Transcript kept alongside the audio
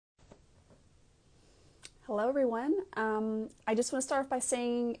Hello everyone. I just want to start off by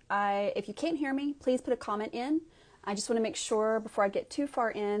saying if you can't hear me, please put a comment in. I just want to make sure before I get too far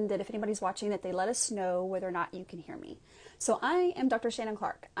in that if anybody's watching that they let us know whether or not you can hear me. So I am Dr. Shannon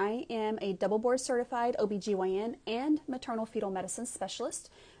Clark. I am a double board certified OBGYN and maternal fetal medicine specialist.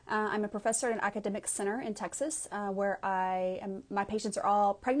 I'm a professor at an academic center in Texas where my patients are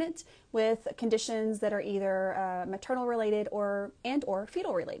all pregnant with conditions that are either maternal related or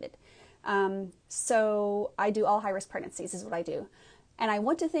fetal related. So I do all high-risk pregnancies is what I do. And I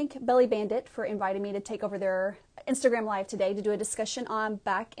want to thank Belly Bandit for inviting me to take over their Instagram Live today to do a discussion on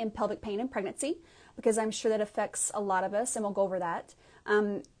back and pelvic pain in pregnancy, because I'm sure that affects a lot of us, and we'll go over that.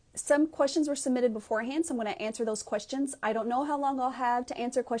 Some questions were submitted beforehand, so I'm going to answer those questions. I don't know how long I'll have to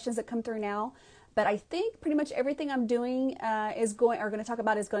answer questions that come through now, but I think pretty much everything I'm doing going to talk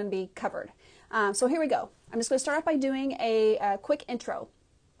about is going to be covered. So here we go. I'm just going to start off by doing a quick intro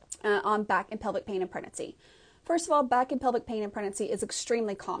on back and pelvic pain in pregnancy. First of all, back and pelvic pain in pregnancy is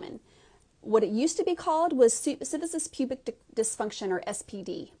extremely common. What it used to be called was symphysis pubic dysfunction, or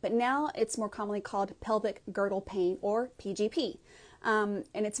SPD, but now it's more commonly called pelvic girdle pain, or PGP. And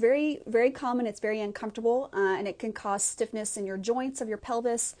it's very, very common. It's very uncomfortable, and it can cause stiffness in your joints of your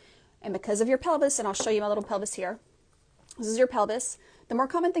pelvis. And because of your pelvis, and I'll show you my little pelvis here. This is your pelvis. The more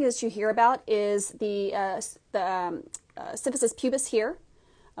common thing that you hear about is the symphysis pubis here.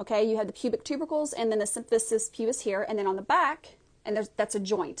 Okay, you have the pubic tubercles and then the symphysis pubis here, and then on the back, and that's a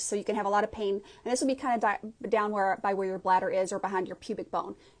joint, so you can have a lot of pain. And this will be kind of down by where your bladder is, or behind your pubic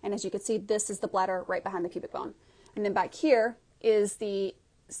bone. And as you can see, this is the bladder right behind the pubic bone. And then back here is the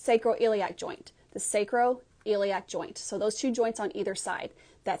sacroiliac joint, the sacroiliac joint. So those two joints on either side.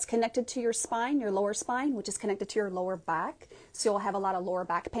 That's connected to your spine, your lower spine, which is connected to your lower back. So you'll have a lot of lower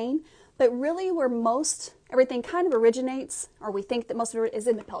back pain. But really where everything kind of originates, or we think that most of it is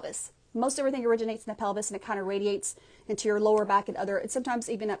in the pelvis. Most everything originates in the pelvis, and it kind of radiates into your lower back and sometimes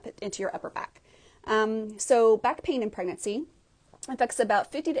even up into your upper back. So back pain in pregnancy affects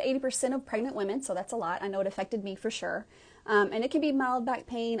about 50 to 80% of pregnant women, so that's a lot. I know it affected me for sure. And it can be mild back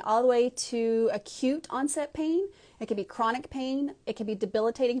pain all the way to acute onset pain. It can be chronic pain. It can be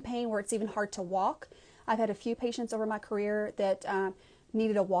debilitating pain where it's even hard to walk. I've had a few patients over my career that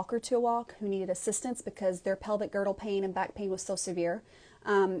needed a walker to walk, who needed assistance because their pelvic girdle pain and back pain was so severe.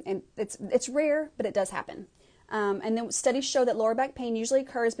 And it's rare, but it does happen. And then studies show that lower back pain usually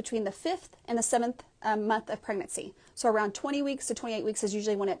occurs between the 5th and the 7th month of pregnancy. So around 20 weeks to 28 weeks is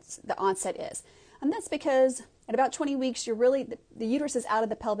usually when the onset is. And that's because at about 20 weeks, the uterus is out of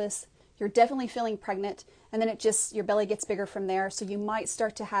the pelvis. You're definitely feeling pregnant, and then your belly gets bigger from there. So you might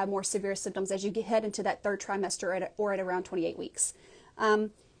start to have more severe symptoms as you head into that third trimester or at around 28 weeks.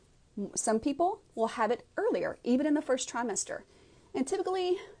 Some people will have it earlier, even in the first trimester. And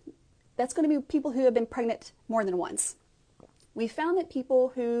typically, that's going to be people who have been pregnant more than once. We found that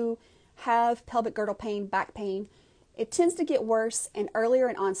people who have pelvic girdle pain, back pain, it tends to get worse and earlier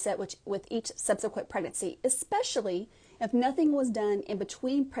in onset with each subsequent pregnancy, especially if nothing was done in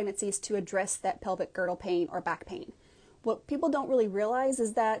between pregnancies to address that pelvic girdle pain or back pain. What people don't really realize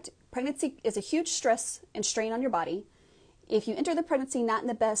is that pregnancy is a huge stress and strain on your body. If you enter the pregnancy not in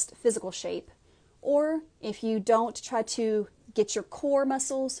the best physical shape, or if you don't try to get your core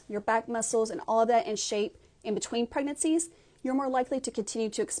muscles, your back muscles, and all of that in shape in between pregnancies, you're more likely to continue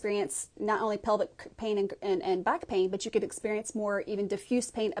to experience not only pelvic pain and back pain, but you could experience more even diffuse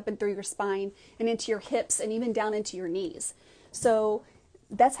pain up and through your spine and into your hips and even down into your knees. So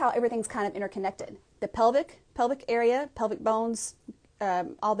that's how everything's kind of interconnected. The pelvic area, pelvic bones,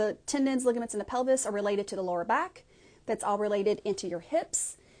 all the tendons, ligaments in the pelvis are related to the lower back. That's all related into your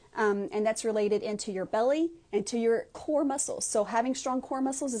hips, and that's related into your belly and to your core muscles. So having strong core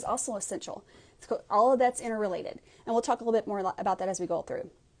muscles is also essential. So all of that's interrelated, and we'll talk a little bit more about that as we go through.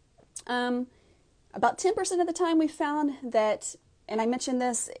 About 10% of the time we found that, and I mentioned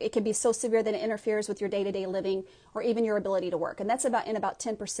this, it can be so severe that it interferes with your day-to-day living or even your ability to work, and that's in about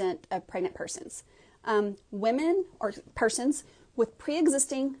 10% of pregnant persons. Women or persons with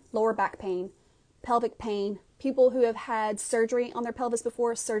pre-existing lower back pain, pelvic pain, people who have had surgery on their pelvis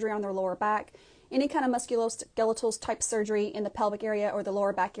before, surgery on their lower back, any kind of musculoskeletal type surgery in the pelvic area or the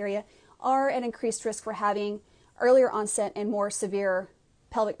lower back area are at increased risk for having earlier onset and more severe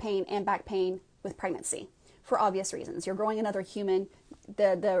pelvic pain and back pain with pregnancy for obvious reasons. You're growing another human.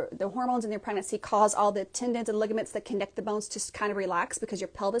 The hormones in your pregnancy cause all the tendons and ligaments that connect the bones to kind of relax, because your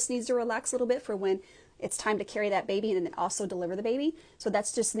pelvis needs to relax a little bit for when it's time to carry that baby and then also deliver the baby. So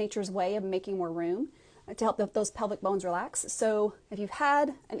that's just nature's way of making more room to help those pelvic bones relax. So if you've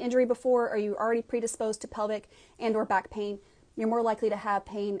had an injury before, or you're already predisposed to pelvic and or back pain, you're more likely to have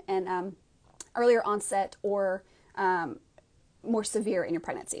pain and earlier onset or more severe in your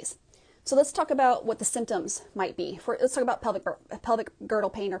pregnancies. So let's talk about what the symptoms might be. Let's talk about pelvic girdle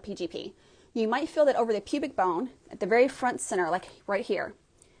pain or PGP. You might feel that over the pubic bone at the very front center, like right here,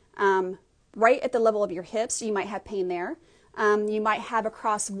 right at the level of your hips, you might have pain there. You might have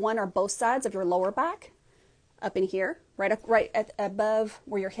across one or both sides of your lower back, up in here, right above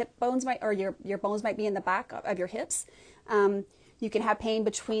where your hip bones might, or your bones might be in the back of your hips. You can have pain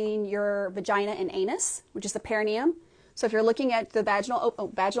between your vagina and anus, which is the perineum. So if you're looking at the vaginal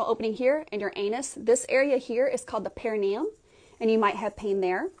opening here and your anus, this area here is called the perineum, and you might have pain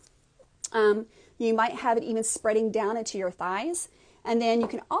there. You might have it even spreading down into your thighs. And then you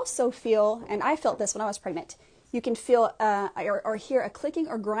can also feel, and I felt this when I was pregnant, you can feel or hear a clicking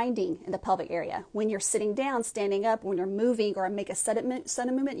or grinding in the pelvic area. When you're sitting down, standing up, when you're moving or make a sudden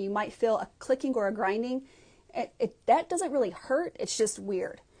movement, you might feel a clicking or a grinding. That doesn't really hurt, it's just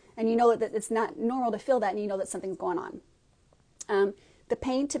weird. And you know that it's not normal to feel that, and you know that something's going on. The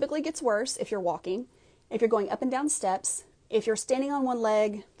pain typically gets worse if you're walking, if you're going up and down steps, if you're standing on one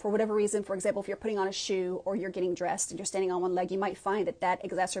leg for whatever reason. For example, if you're putting on a shoe or you're getting dressed and you're standing on one leg, you might find that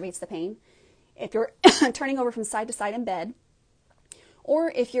exacerbates the pain. If you're turning over from side to side in bed,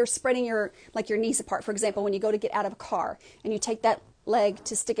 or if you're spreading your knees apart. For example, when you go to get out of a car and you take that leg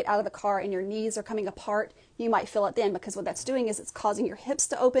to stick it out of the car and your knees are coming apart, you might feel it then, because what that's doing is it's causing your hips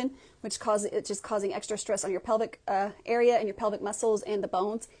to open, it's just causing extra stress on your pelvic area and your pelvic muscles and the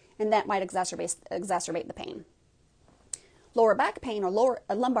bones, and that might exacerbate the pain. Lower back pain or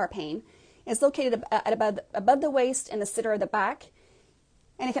lumbar pain is located at above the waist in the center of the back,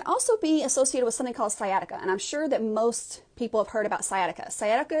 and it can also be associated with something called sciatica, and I'm sure that most people have heard about sciatica.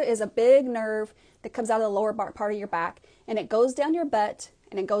 Sciatica is a big nerve that comes out of the lower part of your back, and it goes down your butt,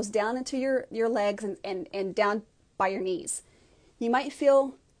 and it goes down into your legs and down by your knees. You might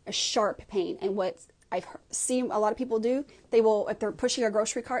feel a sharp pain, and what I've seen a lot of people do, they will, if they're pushing a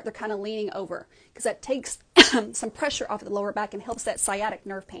grocery cart, they're kind of leaning over, because that takes some pressure off of the lower back and helps that sciatic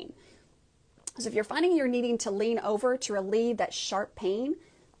nerve pain. So if you're finding you're needing to lean over to relieve that sharp pain,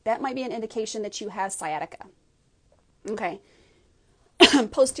 that might be an indication that you have sciatica. Okay.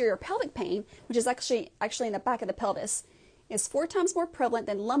 Posterior pelvic pain, which is actually in the back of the pelvis, is 4 times more prevalent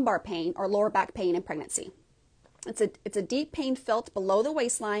than lumbar pain or lower back pain in pregnancy. It's a deep pain felt below the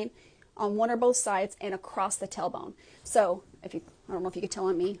waistline on one or both sides and across the tailbone. So I don't know if you can tell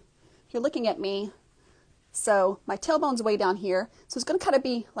on me, if you're looking at me, so my tailbone's way down here, so it's going to kind of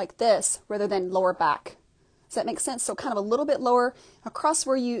be like this rather than lower back. Does that make sense? So kind of a little bit lower across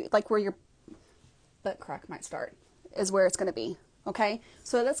where your butt crack might start is where it's going to be. Okay,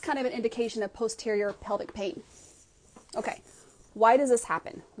 so that's kind of an indication of posterior pelvic pain. Okay, why does this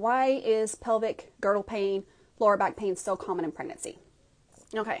happen? Why is pelvic girdle pain, lower back pain so common in pregnancy?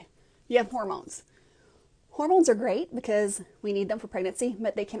 Okay, you have hormones. Hormones are great because we need them for pregnancy,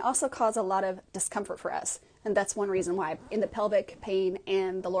 but they can also cause a lot of discomfort for us. And that's one reason why in the pelvic pain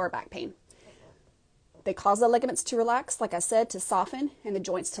and the lower back pain. They cause the ligaments to relax, like I said, to soften, and the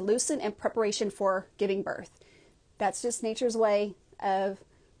joints to loosen in preparation for giving birth. That's just nature's way of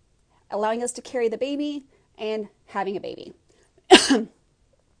allowing us to carry the baby and having a baby.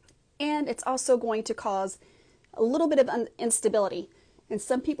 And it's also going to cause a little bit of instability. And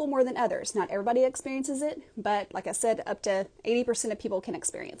some people more than others. Not everybody experiences it, but like I said, up to 80% of people can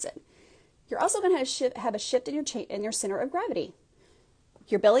experience it. You're also going to have a shift in your center of gravity.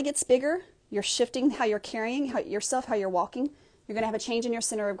 Your belly gets bigger. You're shifting how you're carrying yourself, how you're walking. You're going to have a change in your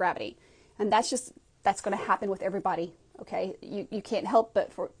center of gravity. And that's going to happen with everybody, okay? You can't help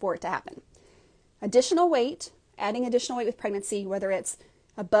but for it to happen. Adding additional weight with pregnancy, whether it's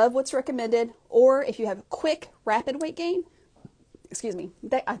above what's recommended or if you have quick, rapid weight gain. Excuse me,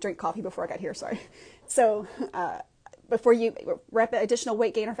 I drank coffee before I got here, sorry. So before you rapid additional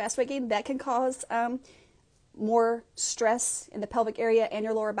weight gain or fast weight gain, that can cause more stress in the pelvic area and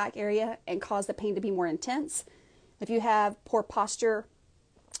your lower back area and cause the pain to be more intense. If you have poor posture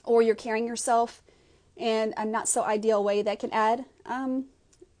or you're carrying yourself in a not so ideal way, that can add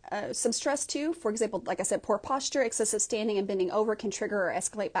some stress too. For example, like I said, poor posture, excessive standing and bending over can trigger or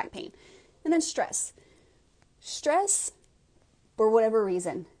escalate back pain. And then stress. Stress, for whatever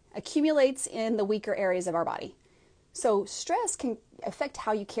reason, accumulates in the weaker areas of our body. So stress can affect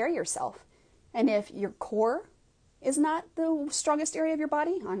how you carry yourself. And if your core is not the strongest area of your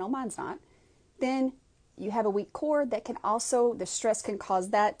body, I know mine's not, then you have a weak core that can also, the stress can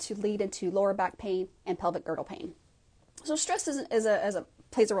cause that to lead into lower back pain and pelvic girdle pain. So stress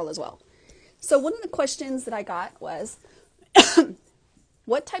plays a role as well. So one of the questions that I got was,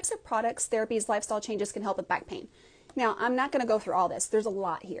 what types of products, therapies, lifestyle changes can help with back pain? Now, I'm not going to go through all this. There's a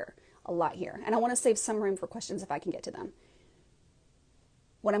lot here. a lot here, and I want to save some room for questions if I can get to them.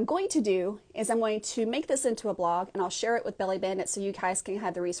 What I'm going to do is I'm going to make this into a blog, and I'll share it with Belly Bandit so you guys can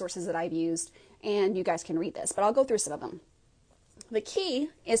have the resources that I've used and you guys can read this, but I'll go through some of them. The key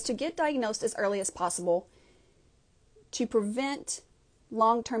is to get diagnosed as early as possible to prevent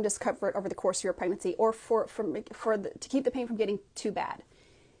long-term discomfort over the course of your pregnancy, or to keep the pain from getting too bad.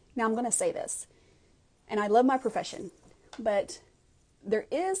 Now I'm going to say this, and I love my profession, but there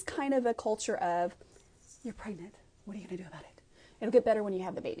is kind of a culture of, you're pregnant, what are you going to do about it? It'll get better when you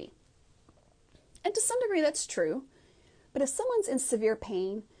have the baby. And to some degree that's true, but if someone's in severe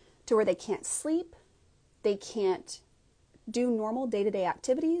pain to where they can't sleep, they can't do normal day-to-day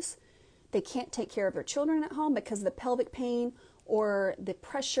activities, they can't take care of their children at home because of the pelvic pain or the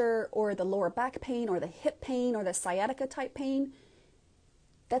pressure or the lower back pain or the hip pain or the sciatica type pain,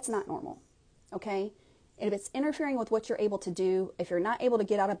 that's not normal, okay? And if it's interfering with what you're able to do, if you're not able to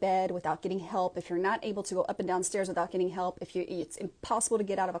get out of bed without getting help, if you're not able to go up and down stairs without getting help, if it's impossible to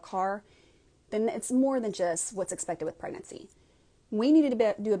get out of a car, then it's more than just what's expected with pregnancy. We need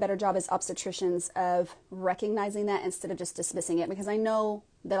to do a better job as obstetricians of recognizing that instead of just dismissing it, because I know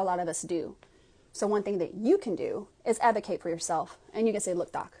that a lot of us do. So one thing that you can do is advocate for yourself, and you can say,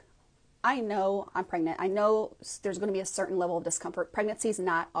 look, doc, I know I'm pregnant. I know there's going to be a certain level of discomfort. Pregnancy is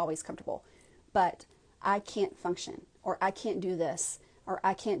not always comfortable, but I can't function, or I can't do this, or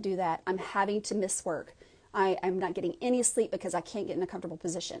I can't do that. I'm having to miss work. I'm not getting any sleep because I can't get in a comfortable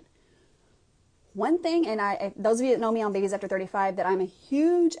position. One thing, and those of you that know me on Babies After 35, that I'm a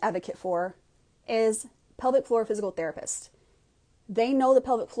huge advocate for is pelvic floor physical therapists. They know the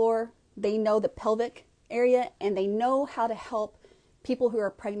pelvic floor, they know the pelvic area, and they know how to help people who are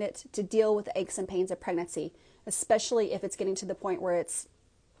pregnant to deal with the aches and pains of pregnancy, especially if it's getting to the point where it's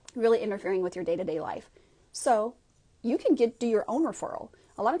really interfering with your day-to-day life. So you can do your own referral.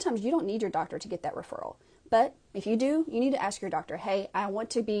 A lot of times you don't need your doctor to get that referral. But if you do, you need to ask your doctor, hey, I want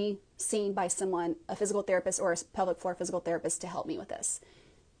to be seen by someone, a physical therapist or a pelvic floor physical therapist, to help me with this.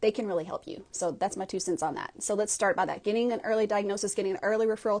 They can really help you. So that's my 2 cents on that. So let's start by that. Getting an early diagnosis, getting an early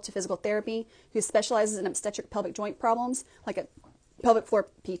referral to physical therapy who specializes in obstetric pelvic joint problems, like a pelvic floor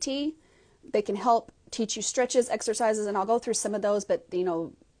PT. They can help teach you stretches, exercises, and I'll go through some of those, but I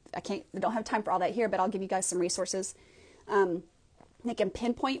don't have time for all that here, but I'll give you guys some resources. They can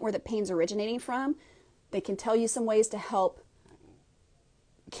pinpoint where the pain's originating from. They can tell you some ways to help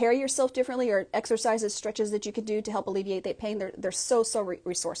carry yourself differently, or exercises, stretches that you could do to help alleviate that pain. They're so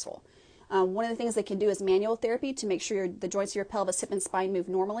resourceful. One of the things they can do is manual therapy to make sure the joints of your pelvis, hip, and spine move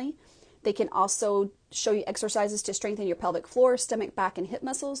normally. They can also show you exercises to strengthen your pelvic floor, stomach, back, and hip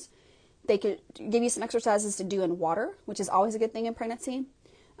muscles. They could give you some exercises to do in water, which is always a good thing in pregnancy.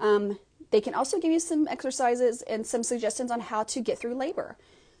 They can also give you some exercises and some suggestions on how to get through labor.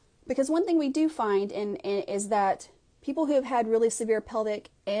 Because one thing we do find is that people who have had really severe pelvic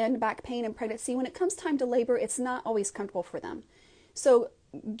and back pain in pregnancy, when it comes time to labor, it's not always comfortable for them. So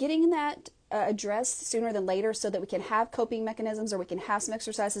getting that addressed sooner than later so that we can have coping mechanisms, or we can have some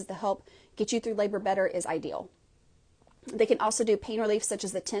exercises to help get you through labor better, is ideal. They can also do pain relief such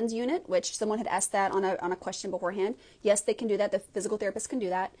as the TENS unit, which someone had asked that on a question beforehand. Yes, they can do that. The physical therapist can do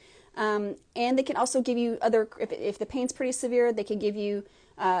that. And they can also give you if the pain's pretty severe, they can give you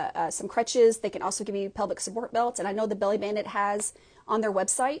some crutches. They can also give you pelvic support belts. And I know the Belly Bandit has on their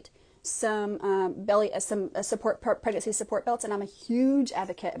website some pregnancy support belts, and I'm a huge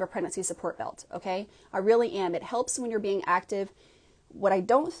advocate of a pregnancy support belt. Okay, I really am. It helps when you're being active. What I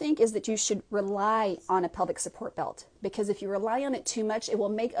don't think is that you should rely on a pelvic support belt, because if you rely on it too much, it will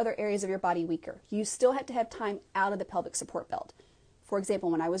make other areas of your body weaker. You still have to have time out of the pelvic support belt. For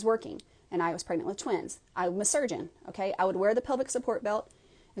example, when I was working and I was pregnant with twins, I'm a surgeon, okay? I would wear the pelvic support belt.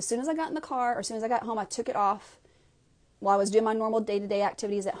 As soon as I got in the car, or as soon as I got home, I took it off while I was doing my normal day-to-day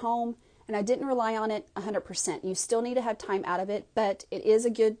activities at home, and I didn't rely on it 100%. You still need to have time out of it, but it is a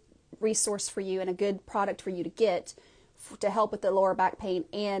good resource for you and a good product for you to get to help with the lower back pain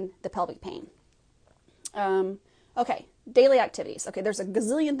and the pelvic pain. Okay, daily activities. Okay, there's a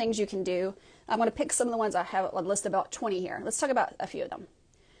gazillion things you can do. I'm going to pick some of the ones. I have a list of about 20 here. Let's talk about a few of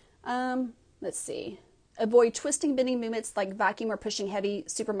them. Let's see. Avoid twisting, bending movements like vacuum or pushing heavy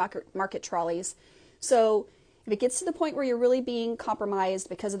supermarket trolleys. So if it gets to the point where you're really being compromised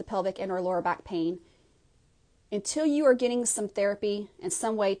because of the pelvic and or lower back pain, until you are getting some therapy and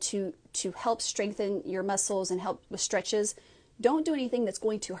some way to help strengthen your muscles and help with stretches, don't do anything that's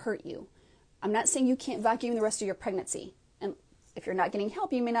going to hurt you. I'm not saying you can't vacuum the rest of your pregnancy. And if you're not getting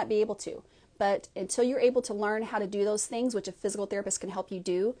help, you may not be able to. But until you're able to learn how to do those things, which a physical therapist can help you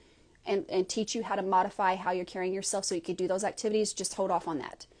do, and teach you how to modify how you're carrying yourself so you can do those activities, just hold off on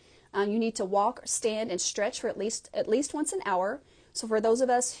that. You need to walk, stand, and stretch for at least once an hour. So for those of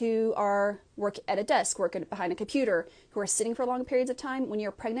us who work at a desk, working behind a computer, who are sitting for long periods of time, when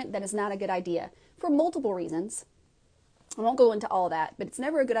you're pregnant, that is not a good idea for multiple reasons. I won't go into all that, but it's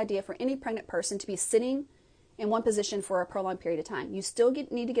never a good idea for any pregnant person to be sitting in one position for a prolonged period of time. You still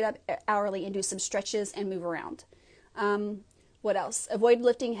need to get up hourly and do some stretches and move around. What else? Avoid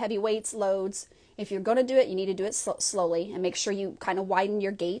lifting heavy weights, loads. If you're going to do it, you need to do it slowly and make sure you kind of widen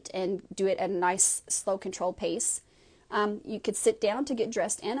your gait and do it at a nice, slow, controlled pace. You could sit down to get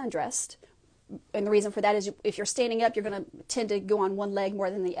dressed and undressed. And the reason for that is if you're standing up, you're going to tend to go on one leg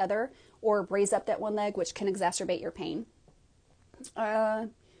more than the other or raise up that one leg, which can exacerbate your pain.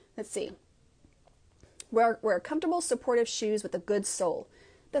 Let's see. Wear comfortable, supportive shoes with a good sole.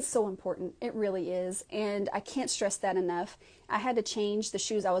 That's so important. It really is. And I can't stress that enough. I had to change the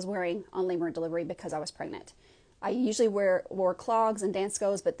shoes I was wearing on labor and delivery because I was pregnant. I usually wore clogs and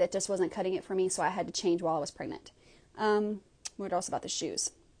Danskos, but that just wasn't cutting it for me, so I had to change while I was pregnant. What else about the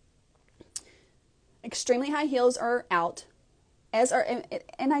shoes? Extremely high heels are out. I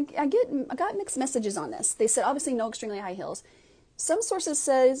got mixed messages on this. They said obviously no extremely high heels. Some sources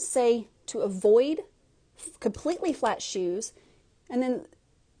say to avoid completely flat shoes, and then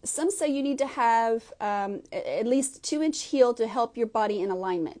some say you need to have at least 2-inch heel to help your body in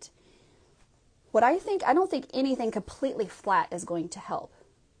alignment. I don't think anything completely flat is going to help.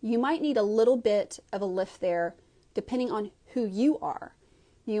 You might need a little bit of a lift there, depending on who you are.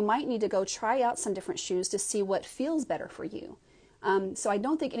 You might need to go try out some different shoes to see what feels better for you. So I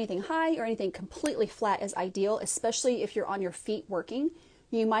don't think anything high or anything completely flat is ideal, especially if you're on your feet working.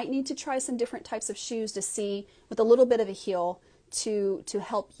 You might need to try some different types of shoes to see with a little bit of a heel to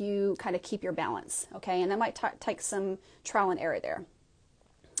help you kind of keep your balance, okay? And that might take some trial and error there.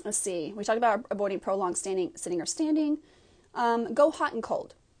 Let's see. We talked about avoiding prolonged sitting or standing. Go hot and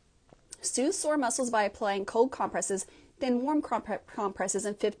cold. Soothe sore muscles by applying cold compresses, then warm compresses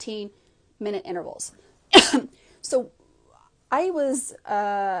in 15-minute intervals. So I was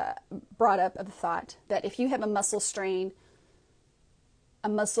brought up of the thought that if you have a muscle strain, a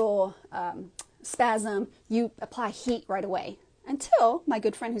muscle spasm, you apply heat right away. Until my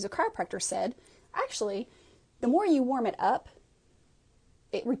good friend who's a chiropractor said, actually, the more you warm it up,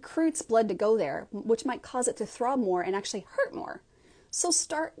 it recruits blood to go there, which might cause it to throb more and actually hurt more. So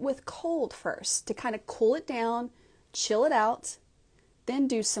start with cold first to kind of cool it down, chill it out, then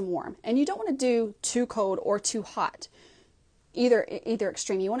do some warm. And you don't want to do too cold or too hot. Either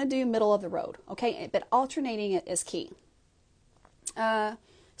extreme. You want to do middle of the road, okay? But alternating it is key.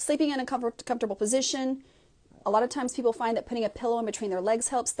 Sleeping in a comfortable position. A lot of times people find that putting a pillow in between their legs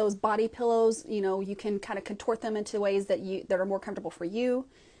helps. Those body pillows, you can kind of contort them into ways that are more comfortable for you.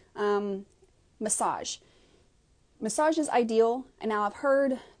 Massage. Massage is ideal. And now I've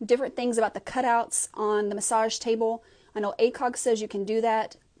heard different things about the cutouts on the massage table. I know ACOG says you can do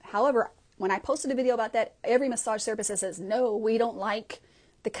that. However, when I posted a video about that, every massage therapist says, no, we don't like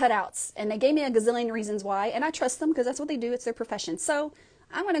the cutouts. And they gave me a gazillion reasons why. And I trust them because that's what they do. It's their profession. So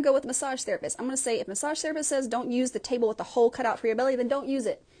I'm going to go with massage therapist. I'm going to say if massage therapist says don't use the table with the hole cut out for your belly, then don't use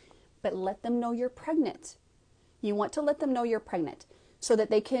it. But let them know you're pregnant. You want to let them know you're pregnant so that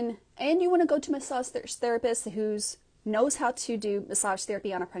they can, and you want to go to a massage therapist who knows how to do massage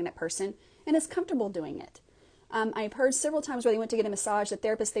therapy on a pregnant person and is comfortable doing it. I've heard several times where they went to get a massage, the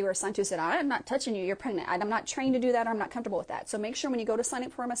therapist they were assigned to said, I'm not touching you, you're pregnant. I'm not trained to do that, or I'm not comfortable with that. So make sure when you go to sign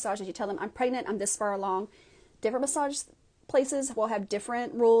up for a massage that you tell them, I'm pregnant, I'm this far along. Different massage places will have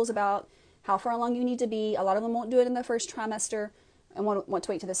different rules about how far along you need to be. A lot of them won't do it in the first trimester and want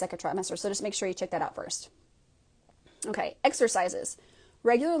to wait to the second trimester. So just make sure you check that out first. Okay, exercises.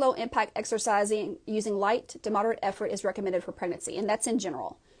 Regular low impact exercising using light to moderate effort is recommended for pregnancy, and that's in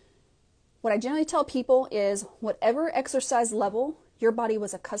general. What I generally tell people is whatever exercise level your body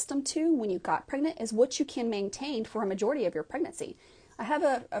was accustomed to when you got pregnant is what you can maintain for a majority of your pregnancy. I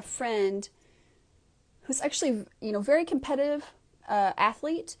have a friend who's actually, very competitive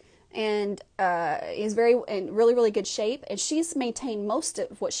athlete and is in really, really good shape. And she's maintained most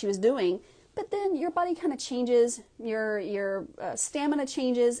of what she was doing. But then your body kind of changes, your stamina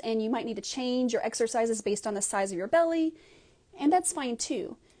changes, and you might need to change your exercises based on the size of your belly. And that's fine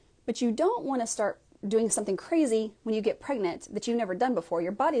too. But you don't want to start doing something crazy when you get pregnant that you've never done before.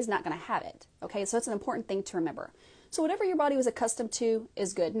 Your body is not going to have it. Okay, so that's an important thing to remember. So whatever your body was accustomed to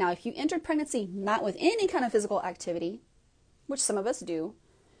is good. Now, if you entered pregnancy not with any kind of physical activity, which some of us do,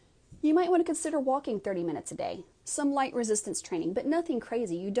 you might want to consider walking 30 minutes a day, some light resistance training, but nothing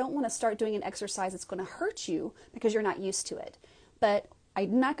crazy. You don't want to start doing an exercise that's going to hurt you because you're not used to it. But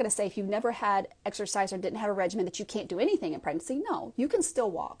I'm not going to say if you've never had exercise or didn't have a regimen that you can't do anything in pregnancy. No, you can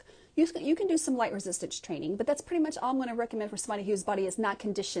still walk. You can do some light resistance training, but that's pretty much all I'm going to recommend for somebody whose body is not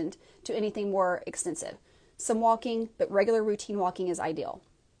conditioned to anything more extensive. Some walking, but regular routine walking is ideal.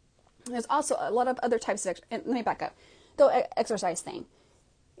 There's also a lot of other types of, let me back up, the exercise thing.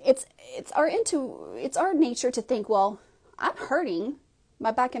 It's our nature to think, well, I'm hurting,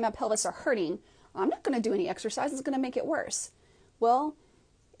 my back and my pelvis are hurting, I'm not going to do any exercise, it's going to make it worse. Well,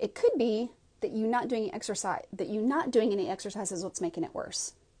 it could be that you not doing any exercise is what's making it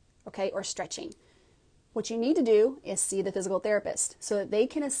worse, okay, or stretching. What you need to do is see the physical therapist so that they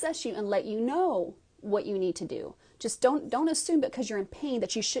can assess you and let you know what you need to do. Just don't assume because you're in pain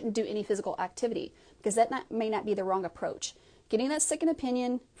that you shouldn't do any physical activity, because that may not be the wrong approach. Getting that second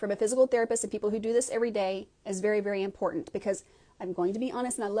opinion from a physical therapist and people who do this every day is very, very important, because I'm going to be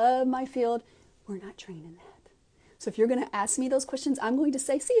honest, and I love my field, we're not trained in that. So if you're going to ask me those questions, I'm going to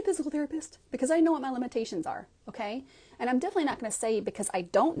say, see a physical therapist, because I know what my limitations are, okay? And I'm definitely not going to say, because I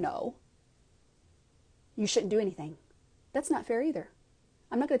don't know, you shouldn't do anything. That's not fair either.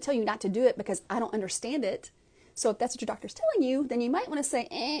 I'm not going to tell you not to do it because I don't understand it. So if that's what your doctor's telling you, then you might want to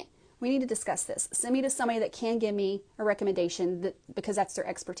say, we need to discuss this. Send me to somebody that can give me a recommendation because that's their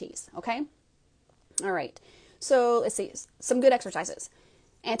expertise, okay? All right. So let's see, some good exercises.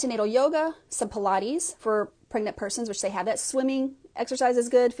 Antenatal yoga, some Pilates for pregnant persons, which they have that. Swimming exercise is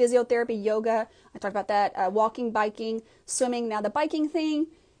good. Physiotherapy, yoga, I talked about that. Walking, biking, swimming. Now the biking thing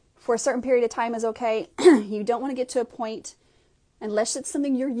for a certain period of time is okay. You don't want to get to a point, unless it's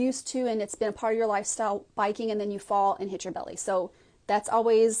something you're used to and it's been a part of your lifestyle, biking, and then you fall and hit your belly. So that's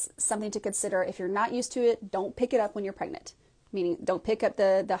always something to consider. If you're not used to it, don't pick it up when you're pregnant. Meaning, don't pick up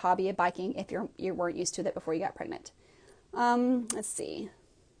the hobby of biking if you weren't used to that before you got pregnant. Let's see.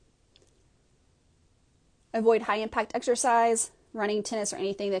 Avoid high-impact exercise, running, tennis, or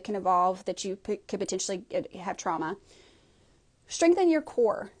anything that can involve that you could potentially have trauma. Strengthen your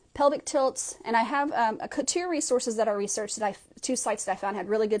core. Pelvic tilts, and I have two resources that I researched, two sites that I found had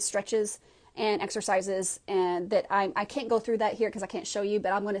really good stretches and exercises, and that I can't go through that here because I can't show you,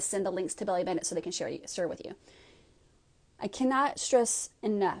 but I'm going to send the links to Belly Bandit so they can share with you. I cannot stress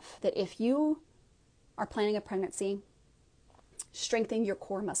enough that if you are planning a pregnancy, strengthen your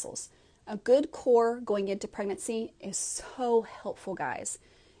core muscles. A good core going into pregnancy is so helpful, guys.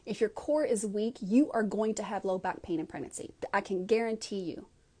 If your core is weak, you are going to have low back pain in pregnancy. I can guarantee you,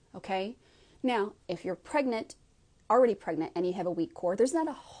 okay? Now, if you're already pregnant, and you have a weak core, there's not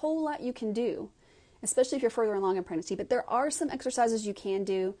a whole lot you can do, especially if you're further along in pregnancy, but there are some exercises you can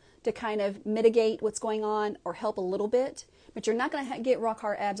do to kind of mitigate what's going on or help a little bit, but you're not going to get rock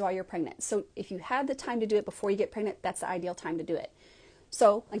hard abs while you're pregnant. So if you have the time to do it before you get pregnant, that's the ideal time to do it.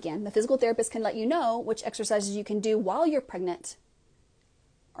 So again, the physical therapist can let you know which exercises you can do while you're pregnant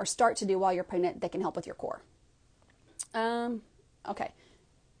or start to do while you're pregnant that can help with your core. Okay.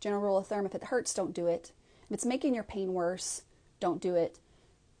 General rule of thumb, if it hurts, don't do it. If it's making your pain worse, don't do it.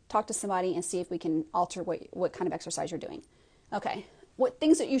 Talk to somebody and see if we can alter what kind of exercise you're doing. Okay. What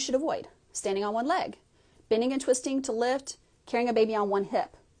things that you should avoid? Standing on one leg, bending and twisting to lift, carrying a baby on one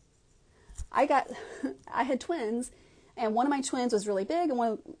hip. I had twins, and one of my twins was really big,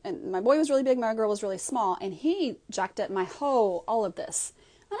 and my boy was really big, my girl was really small, and he jacked up all of this.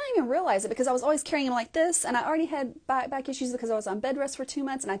 I didn't even realize it because I was always carrying him like this, and I already had back issues because I was on bed rest for 2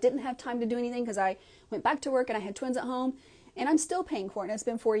 months, and I didn't have time to do anything because I went back to work and I had twins at home, and I'm still paying for it, and it's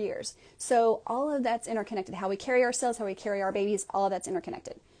been 4 years. So all of that's interconnected. How we carry ourselves, how we carry our babies, all of that's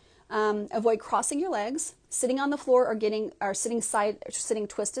interconnected. Avoid crossing your legs, sitting on the floor or sitting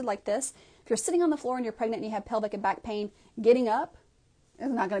twisted like this. If you're sitting on the floor and you're pregnant and you have pelvic and back pain, getting up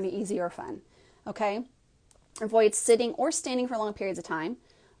is not going to be easy or fun. Okay? Avoid sitting or standing for long periods of time.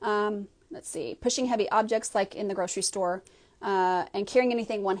 Let's see, pushing heavy objects like in the grocery store, and carrying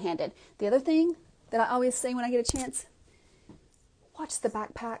anything one-handed. The other thing that I always say when I get a chance, watch the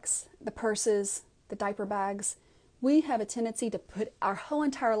backpacks, the purses, the diaper bags. We have a tendency to put our whole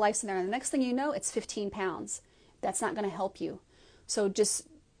entire lives in there, and the next thing you know, it's 15 pounds. That's not going to help you. So just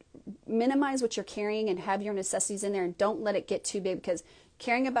minimize what you're carrying and have your necessities in there, and don't let it get too big, because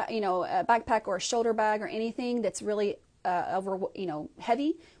carrying a backpack or a shoulder bag or anything that's really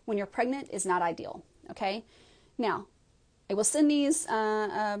heavy when you're pregnant is not ideal. Okay. Now, I will send these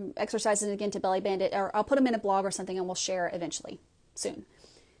exercises again to Belly Bandit, or I'll put them in a blog or something, and we'll share eventually soon.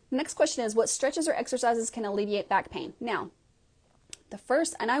 The next question is, what stretches or exercises can alleviate back pain? Now, the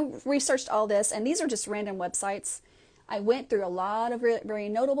first, and I researched all this, and these are just random websites. I went through a lot of very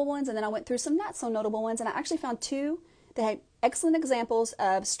notable ones, and then I went through some not so notable ones, and I actually found two that had excellent examples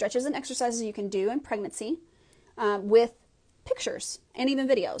of stretches and exercises you can do in pregnancy with pictures and even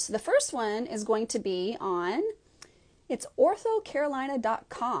videos. The first one is going to be on, it's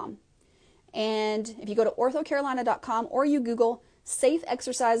orthocarolina.com. And if you go to orthocarolina.com or you Google safe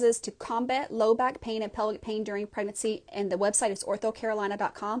exercises to combat low back pain and pelvic pain during pregnancy, and the website is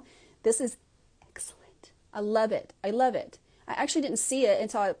orthocarolina.com. This is excellent. I love it. I love it. I actually didn't see it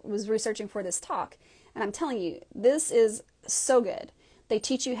until I was researching for this talk. And I'm telling you, this is so good. They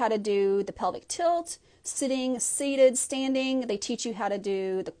teach you how to do the pelvic tilt, sitting, seated, standing. They teach you how to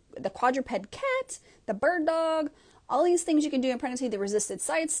do the quadruped cat, the bird dog, all these things you can do in pregnancy, the resisted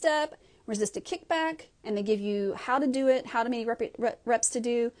side step, resisted kickback, and they give you how to do it, how many reps to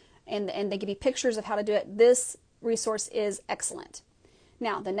do, and they give you pictures of how to do it. This resource is excellent.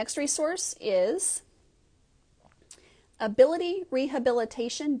 Now, the next resource is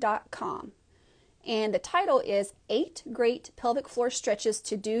abilityrehabilitation.com. And the title is 8 Great Pelvic Floor Stretches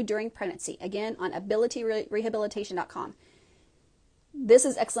to Do During Pregnancy. Again, on abilityrehabilitation.com. This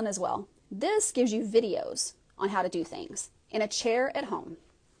is excellent as well. This gives you videos on how to do things in a chair at home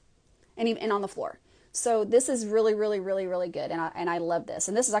and on the floor. So this is really, really, really, really good. And I love this.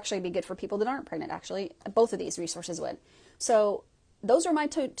 And this is actually be good for people that aren't pregnant, actually. Both of these resources would. So those are my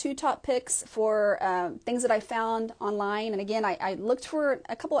two top picks for things that I found online. And again, I looked for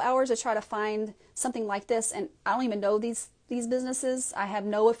a couple hours to try to find something like this, and I don't even know these businesses. I have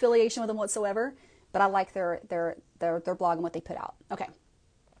no affiliation with them whatsoever, but I like their blog and what they put out. Okay.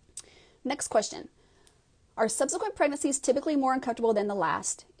 Next question. Are subsequent pregnancies typically more uncomfortable than the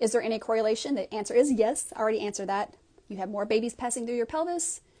last? Is there any correlation? The answer is yes. I already answered that. You have more babies passing through your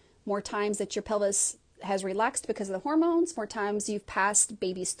pelvis, more times that your pelvis has relaxed because of the hormones, more times you've passed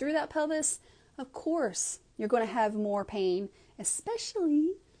babies through that pelvis. Of course, you're going to have more pain,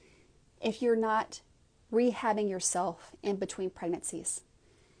 especially if you're not rehabbing yourself in between pregnancies.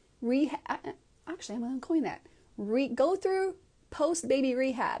 Actually, I'm going to coin that. Go through post-baby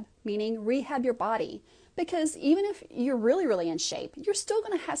rehab, meaning rehab your body. Because even if you're really, really in shape, you're still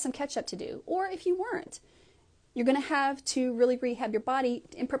going to have some catch up to do. Or if you weren't, you're going to have to really rehab your body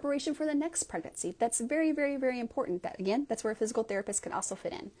in preparation for the next pregnancy. That's very, very, very important. That's where a physical therapist can also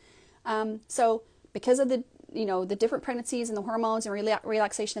fit in. So because of the different pregnancies and the hormones and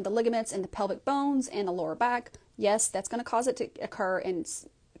relaxation of the ligaments and the pelvic bones and the lower back, yes, that's going to cause it to occur, and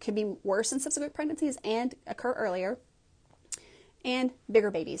it could be worse in subsequent pregnancies and occur earlier. And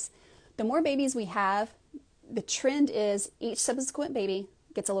bigger babies. The more babies we have, the trend is each subsequent baby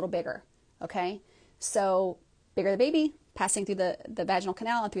gets a little bigger. Okay, so bigger the baby, passing through the vaginal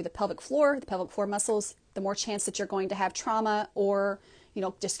canal and through the pelvic floor muscles, the more chance that you're going to have trauma, or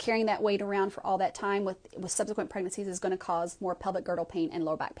just carrying that weight around for all that time with subsequent pregnancies is going to cause more pelvic girdle pain and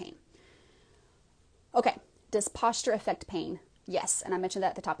lower back pain. Okay, does posture affect pain? Yes, and I mentioned that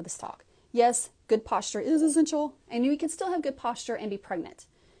at the top of this talk. Yes, good posture is essential, and you can still have good posture and be pregnant.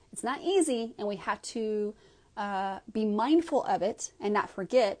 It's not easy, and we have to be mindful of it and not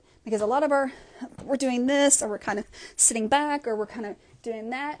forget, because a lot of we're doing this, or we're kind of sitting back, or we're kind of doing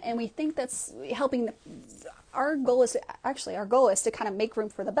that, and we think that's helping. Our goal is to kind of make room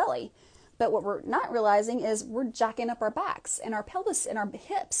for the belly, but what we're not realizing is we're jacking up our backs and our pelvis and our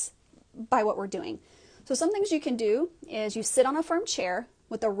hips by what we're doing. So some things you can do is you sit on a firm chair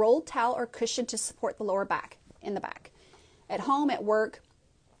with a rolled towel or cushion to support the lower back in the back. At home, at work,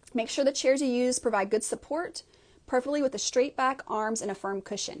 make sure the chairs you use provide good support, preferably with a straight back, arms, and a firm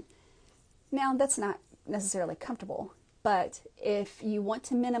cushion. Now, that's not necessarily comfortable, but if you want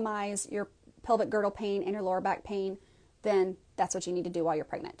to minimize your pelvic girdle pain and your lower back pain, then that's what you need to do while you're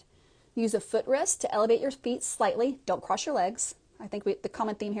pregnant. Use a footrest to elevate your feet slightly. Don't cross your legs. I think the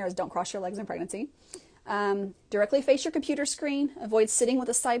common theme here is don't cross your legs in pregnancy. Directly face your computer screen. Avoid sitting with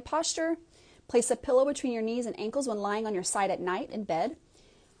a side posture. Place a pillow between your knees and ankles when lying on your side at night in bed.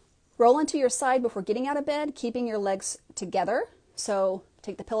 Roll onto your side before getting out of bed, keeping your legs together. So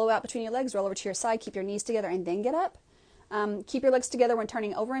take the pillow out between your legs, roll over to your side, keep your knees together, and then get up. Keep your legs together when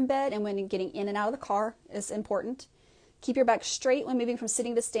turning over in bed, and when getting in and out of the car is important. Keep your back straight when moving from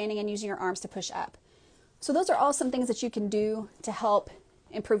sitting to standing, and using your arms to push up. So those are all some things that you can do to help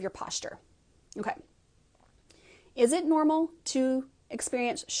improve your posture. Okay. Is it normal to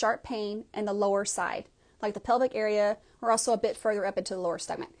experience sharp pain in the lower side, like the pelvic area, or also a bit further up into the lower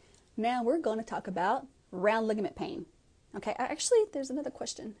stomach? Now we're going to talk about round ligament pain. Okay, actually, there's another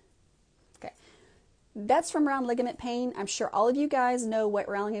question. Okay, that's from round ligament pain. I'm sure all of you guys know what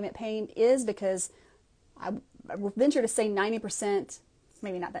round ligament pain is, because I would venture to say 90%,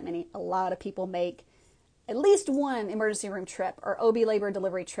 maybe not that many, a lot of people make at least one emergency room trip or OB labor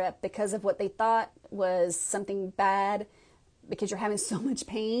delivery trip because of what they thought was something bad, because you're having so much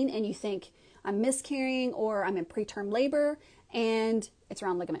pain and you think, I'm miscarrying or I'm in preterm labor, and it's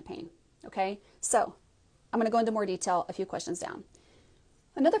round ligament pain. Okay, so I'm going to go into more detail a few questions down.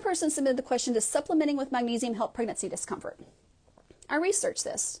 Another person submitted the question, does supplementing with magnesium help pregnancy discomfort? I researched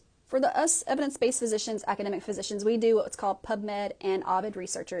this. For us evidence-based physicians, academic physicians, we do what's called PubMed and Ovid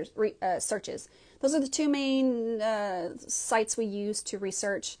searches. Those are the two main sites we use to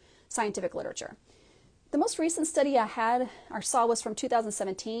research scientific literature. The most recent study I saw was from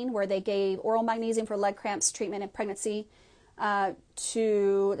 2017, where they gave oral magnesium for leg cramps treatment in pregnancy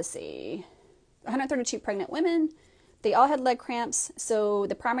to, 132 pregnant women. They all had leg cramps, so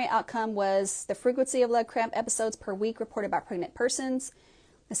the primary outcome was the frequency of leg cramp episodes per week reported by pregnant persons.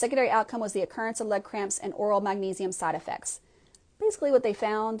 The secondary outcome was the occurrence of leg cramps and oral magnesium side effects. Basically what they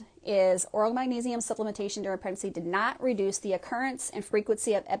found is oral magnesium supplementation during pregnancy did not reduce the occurrence and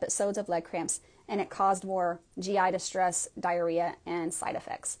frequency of episodes of leg cramps, and it caused more GI distress, diarrhea, and side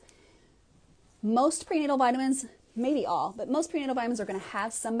effects. Most prenatal vitamins, maybe all, but most prenatal vitamins are going to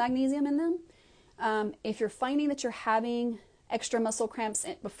have some magnesium in them. If you're finding that you're having extra muscle cramps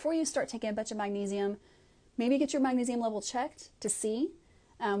before you start taking a bunch of magnesium, maybe get your magnesium level checked to see.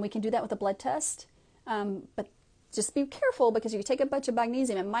 We can do that with a blood test, but just be careful, because if you take a bunch of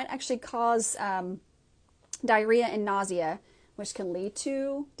magnesium, it might actually cause diarrhea and nausea, which can lead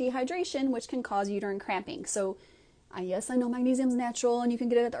to dehydration, which can cause uterine cramping. So yes, I know magnesium's natural and you can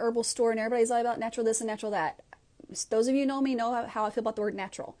get it at the herbal store, and everybody's all about natural this and natural that. Those of you who know me know how I feel about the word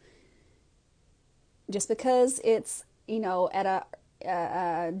natural. Just because it's, at a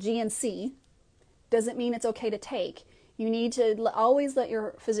GNC doesn't mean it's okay to take. You need to always let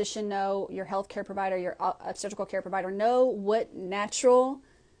your physician know, your healthcare provider, your obstetrical care provider know what natural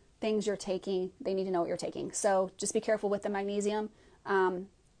things you're taking. They need to know what you're taking. So just be careful with the magnesium.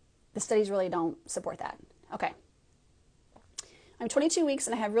 The studies really don't support that. Okay. I'm 22 weeks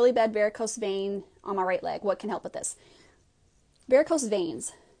and I have really bad varicose vein on my right leg. What can help with this? Varicose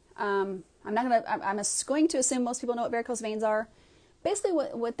veins. I'm going to assume most people know what varicose veins are. Basically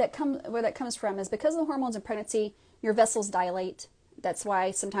where that comes from is because of the hormones in pregnancy, your vessels dilate. That's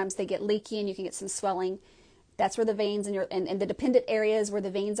why sometimes they get leaky and you can get some swelling. That's where the veins and the dependent areas where the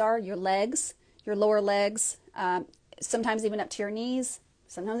veins are, your legs, your lower legs, sometimes even up to your knees,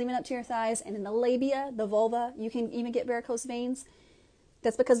 sometimes even up to your thighs, and in the labia, the vulva, you can even get varicose veins.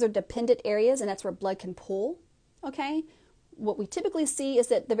 That's because they're dependent areas, and that's where blood can pool. Okay? What we typically see is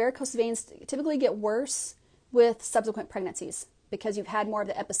that the varicose veins typically get worse with subsequent pregnancies, because you've had more of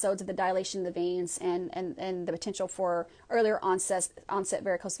the episodes of the dilation of the veins and the potential for earlier onset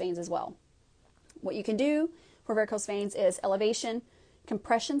varicose veins as well. What you can do for varicose veins is elevation,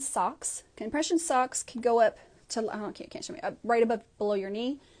 compression socks. Compression socks can go up to, can't show me, right below your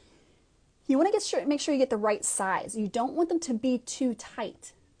knee. You want to make sure you get the right size. You don't want them to be too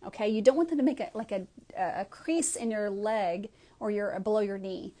tight. Okay, you don't want them to make a crease in your leg or below your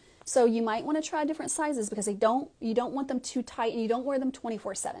knee. So you might want to try different sizes, because you don't want them too tight, and you don't wear them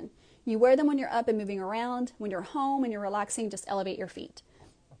 24/7. You wear them when you're up and moving around. When you're home and you're relaxing, just elevate your feet.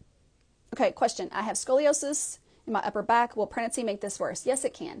 Okay, question. I have scoliosis in my upper back. Will pregnancy make this worse? Yes,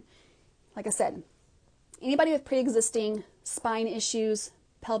 it can. Like I said, anybody with pre-existing spine issues,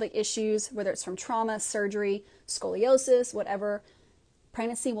 pelvic issues, whether it's from trauma, surgery, scoliosis, whatever,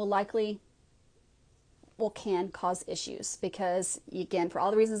 pregnancy can cause issues, because, again, for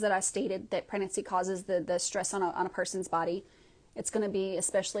all the reasons that I stated, that pregnancy causes the stress on a person's body, it's going to be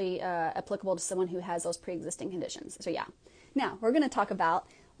especially applicable to someone who has those pre-existing conditions. So yeah. Now, we're going to talk about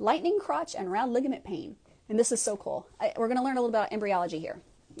lightning crotch and round ligament pain. And this is so cool. We're going to learn a little about embryology here.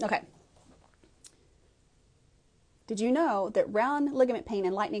 Okay. Did you know that round ligament pain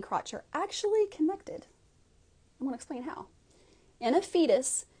and lightning crotch are actually connected? I'm going to explain how. In a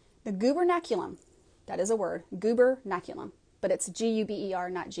fetus, the gubernaculum, that is a word, gubernaculum, but it's G-U-B-E-R,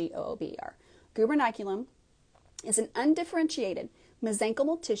 not G-O-O-B-E-R. Gubernaculum is an undifferentiated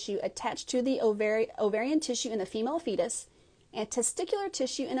mesenchymal tissue attached to the ovarian tissue in the female fetus and testicular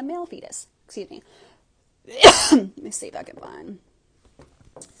tissue in a male fetus. Excuse me. Let me see if I can find.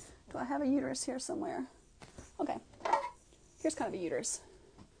 Do I have a uterus here somewhere? Okay. Here's kind of a uterus.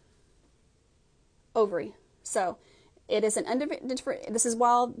 Ovary. So it is this is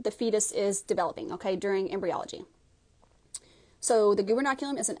while the fetus is developing, okay, during embryology. So the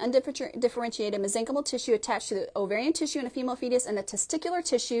gubernaculum is an undifferentiated mesenchymal tissue attached to the ovarian tissue in a female fetus and the testicular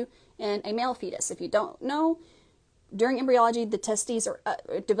tissue in a male fetus. If you don't know, during embryology, the testes are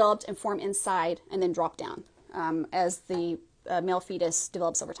developed and form inside and then drop down as the male fetus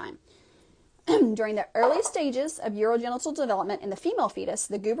develops over time. During the early stages of urogenital development in the female fetus,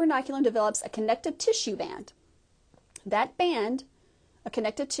 the gubernaculum develops a connective tissue band. That band, a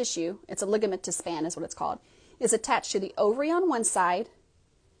connective tissue, it's a ligamentous band is what it's called, is attached to the ovary on one side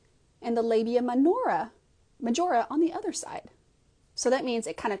and the labia majora on the other side. So that means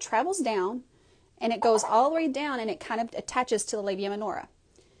it kind of travels down and it goes all the way down and it kind of attaches to the labia minora.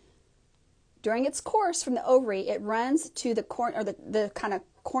 During its course from the ovary, it runs to the corner, or the kind of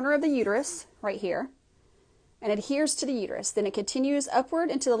corner of the uterus right here, and adheres to the uterus. Then it continues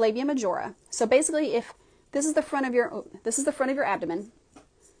upward into the labia majora. So basically, if this is the front of your abdomen,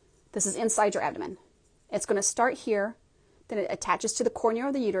 this is inside your abdomen. It's going to start here, then it attaches to the cornea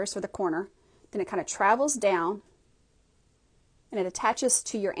of the uterus, or the corner, then it kind of travels down, and it attaches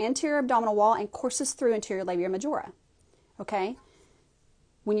to your anterior abdominal wall and courses through into your labia majora. Okay?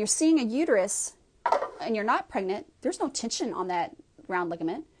 When you're seeing a uterus and you're not pregnant, there's no tension on that round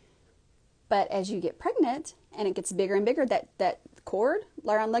ligament. But as you get pregnant and it gets bigger and bigger, that cord,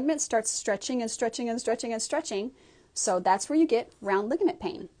 round ligament, starts stretching and stretching and stretching and stretching. So that's where you get round ligament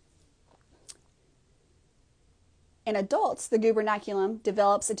pain. In adults, the gubernaculum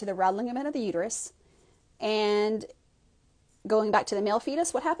develops into the round ligament of the uterus. And going back to the male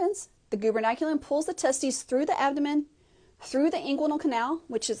fetus, what happens? The gubernaculum pulls the testes through the abdomen, through the inguinal canal,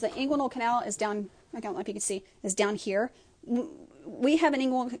 which is the inguinal canal is down, I don't know if you can see, is down here. We have an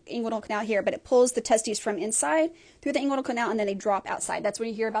inguinal canal here, but it pulls the testes from inside through the inguinal canal, and then they drop outside. That's when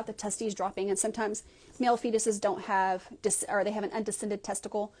you hear about the testes dropping, and sometimes male fetuses don't have, or they have an undescended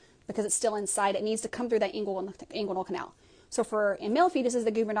testicle because it's still inside. It needs to come through that inguinal canal. So in male fetuses,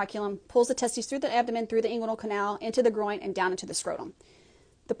 the gubernaculum pulls the testes through the abdomen, through the inguinal canal, into the groin, and down into the scrotum.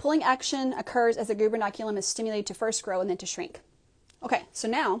 The pulling action occurs as the gubernaculum is stimulated to first grow and then to shrink. Okay, so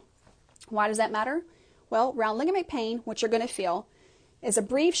now, why does that matter? Well, round ligament pain, which you're going to feel, is a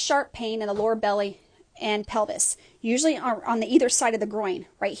brief, sharp pain in the lower belly and pelvis, usually on the either side of the groin,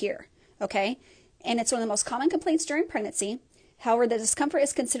 right here, okay? And it's one of the most common complaints during pregnancy. However, the discomfort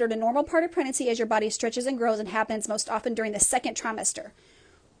is considered a normal part of pregnancy as your body stretches and grows, and happens most often during the second trimester.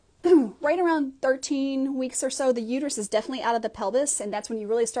 Right around 13 weeks or so, the uterus is definitely out of the pelvis, and that's when you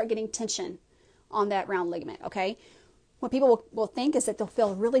really start getting tension on that round ligament, okay? What people will think is that they'll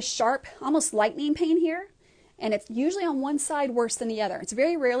feel really sharp, almost lightning pain here, and it's usually on one side worse than the other. It's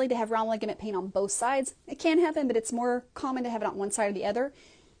very rarely to have round ligament pain on both sides. It can happen, but it's more common to have it on one side or the other.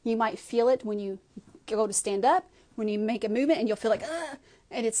 You might feel it when you go to stand up, when you make a movement, and you'll feel like, ugh,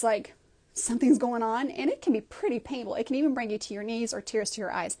 and it's like something's going on, and it can be pretty painful. It can even bring you to your knees or tears to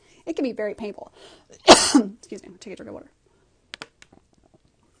your eyes. It can be very painful. Excuse me, I'm take a drink of water.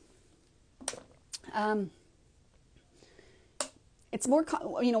 It's more,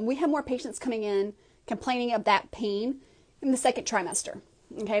 we have more patients coming in complaining of that pain in the second trimester,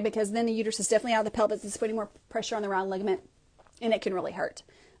 okay, because then the uterus is definitely out of the pelvis. It's putting more pressure on the round ligament, and it can really hurt.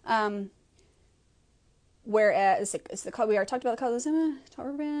 Whereas we already talked about the causalist.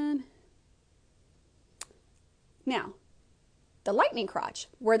 Now, the lightning crotch,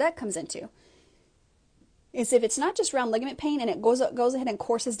 where that comes into, is if it's not just round ligament pain and it goes ahead and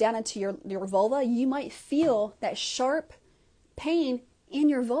courses down into your vulva, you might feel that sharp pain in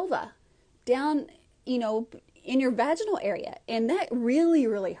your vulva, down, in your vaginal area, and that really,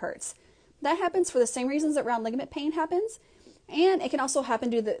 really hurts. That happens for the same reasons that round ligament pain happens, and it can also happen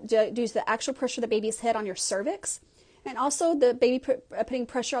due to the actual pressure of the baby's head on your cervix, and also the baby putting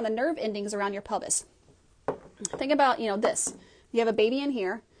pressure on the nerve endings around your pelvis. Think about, this. You have a baby in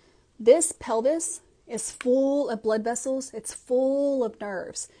here. This pelvis is full of blood vessels. It's full of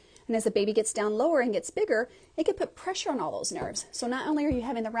nerves. And as the baby gets down lower and gets bigger, it can put pressure on all those nerves. So not only are you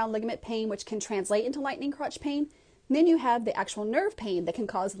having the round ligament pain, which can translate into lightning crotch pain, then you have the actual nerve pain that can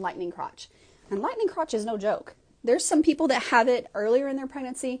cause lightning crotch. And lightning crotch is no joke. There's some people that have it earlier in their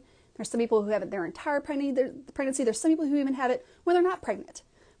pregnancy. There's some people who have it their entire pregnancy. There's some people who even have it when they're not pregnant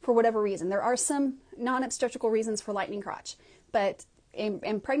for whatever reason. There are some non-obstetrical reasons for lightning crotch, but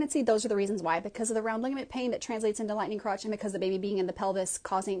in pregnancy, those are the reasons why, because of the round ligament pain that translates into lightning crotch, and because the baby being in the pelvis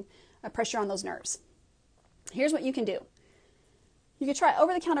causing a pressure on those nerves. Here's what you can do. You could try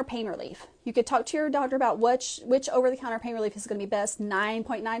over-the-counter pain relief. You could talk to your doctor about which over-the-counter pain relief is going to be best.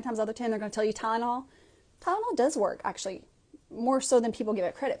 9.9 times out of 10, they're going to tell you Tylenol. Tylenol does work, actually, more so than people give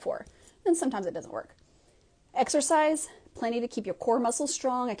it credit for. And sometimes it doesn't work. Exercise, plenty to keep your core muscles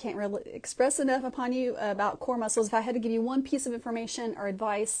strong. I can't really express enough upon you about core muscles. If I had to give you one piece of information or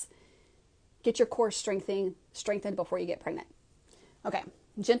advice, get your core strengthened before you get pregnant. Okay,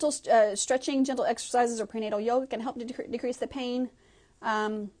 gentle stretching, gentle exercises, or prenatal yoga can help to decrease the pain.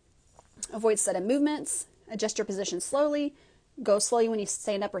 Avoid sudden movements. Adjust your position slowly. Go slowly when you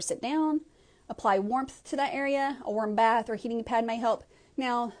stand up or sit down. Apply warmth to that area. A warm bath or heating pad may help.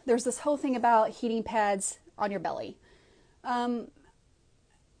 Now, there's this whole thing about heating pads on your belly. I'm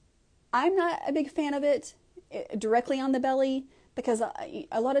not a big fan of it directly on the belly, because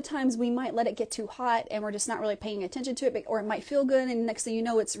a lot of times we might let it get too hot and we're just not really paying attention to it, or it might feel good and next thing you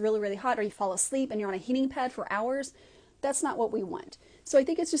know it's really, really hot, or you fall asleep and you're on a heating pad for hours. That's not what we want. So I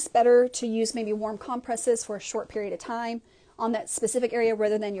think it's just better to use maybe warm compresses for a short period of time on that specific area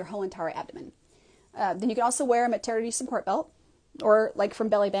rather than your whole entire abdomen. Then you can also wear a maternity support belt, or like from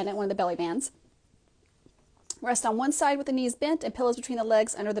Belly Bandit, one of the belly bands. Rest on one side with the knees bent and pillows between the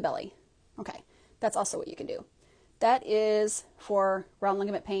legs under the belly. Okay, that's also what you can do. That is for round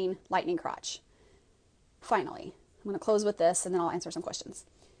ligament pain, lightning crotch. Finally, I'm going to close with this and then I'll answer some questions.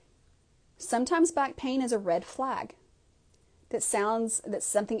 Sometimes back pain is a red flag that sounds that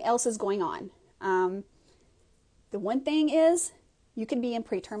something else is going on. The one thing is you can be in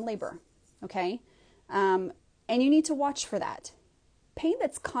preterm labor, okay? And you need to watch for that. Pain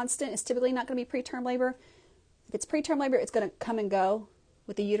that's constant is typically not going to be preterm labor. If it's preterm labor, it's going to come and go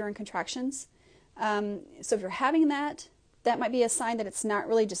with the uterine contractions. So if you're having that, that might be a sign that it's not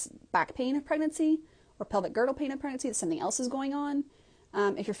really just back pain of pregnancy or pelvic girdle pain of pregnancy, that something else is going on.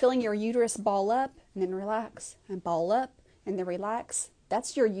 If you're feeling your uterus ball up and then relax and ball up and then relax,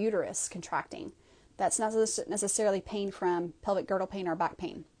 that's your uterus contracting. That's not necessarily pain from pelvic girdle pain or back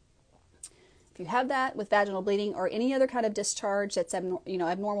pain. If you have that with vaginal bleeding or any other kind of discharge that's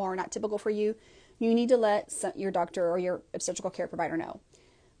abnormal or not typical for you, you need to let your doctor or your obstetrical care provider know.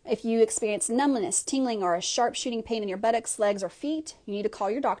 If you experience numbness, tingling, or a sharp shooting pain in your buttocks, legs, or feet, you need to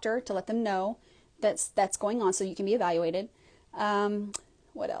call your doctor to let them know that's going on so you can be evaluated.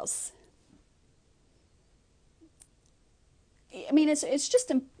 What else? I mean, it's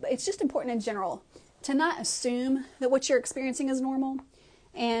just important in general to not assume that what you're experiencing is normal,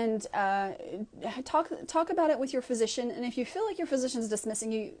 and talk about it with your physician. And if you feel like your physician's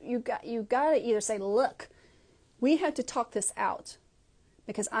dismissing you got to either say, look, we have to talk this out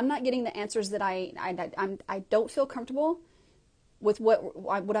because I'm not getting the answers that I don't feel comfortable with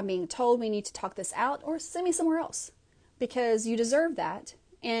what I'm being told. We need to talk this out, or send me somewhere else because you deserve that.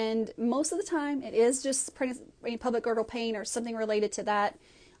 And most of the time, it is just pelvic girdle pain or something related to that,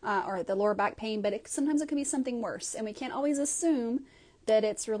 or the lower back pain, but sometimes it can be something worse. And we can't always assume that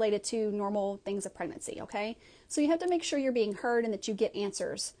it's related to normal things of pregnancy, okay? So you have to make sure you're being heard and that you get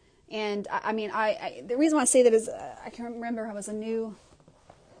answers. And the reason why I say that is I can remember I was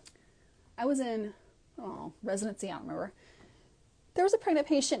in residency, I don't remember. There was a pregnant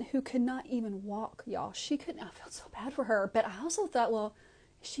patient who could not even walk, y'all. She couldn't, I felt so bad for her, but I also thought, well,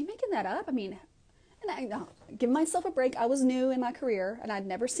 is she making that up? I mean, and I give myself a break. I was new in my career and I'd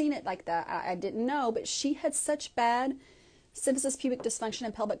never seen it like that. I didn't know, but she had such bad symphysis pubic dysfunction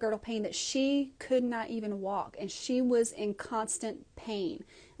and pelvic girdle pain that she could not even walk, and she was in constant pain.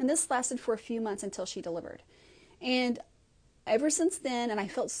 And this lasted for a few months until she delivered. And ever since then, and I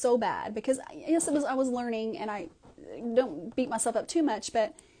felt so bad because yes, I was learning, and I don't beat myself up too much,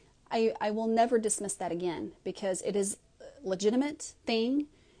 but I will never dismiss that again because it is a legitimate thing.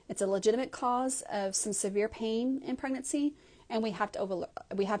 It's a legitimate cause of some severe pain in pregnancy, and we have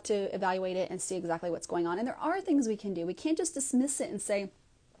to evaluate it and see exactly what's going on. And there are things we can do. We can't just dismiss it and say,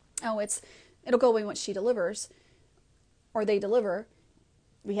 oh, it'll go away once she delivers or they deliver.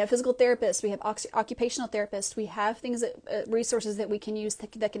 We have physical therapists, we have occupational therapists, we have things resources that we can use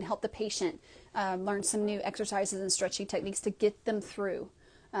that can help the patient learn some new exercises and stretching techniques to get them through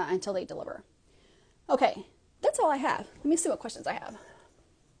until they deliver. Okay, that's all I have. Let me see what questions I have.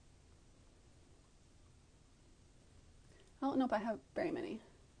 I don't know if I have very many.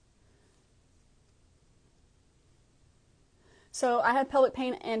 So I had pelvic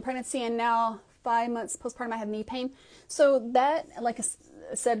pain in pregnancy, and now 5 months postpartum I have knee pain. So that, like I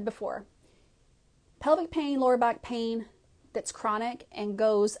said before, pelvic pain, lower back pain that's chronic and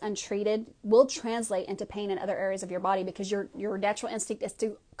goes untreated will translate into pain in other areas of your body because your natural instinct is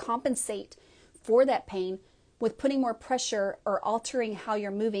to compensate for that pain with putting more pressure or altering how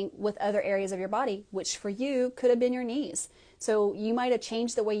you're moving with other areas of your body, which for you could have been your knees. So you might have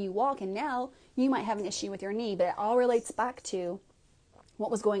changed the way you walk, and now you might have an issue with your knee, but it all relates back to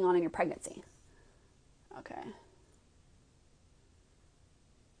what was going on in your pregnancy. Okay.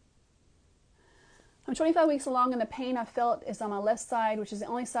 I'm 25 weeks along, and the pain I felt is on my left side, which is the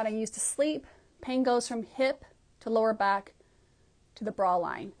only side I use to sleep. Pain goes from hip to lower back to the bra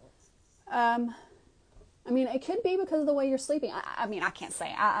line. I mean, it could be because of the way you're sleeping. I can't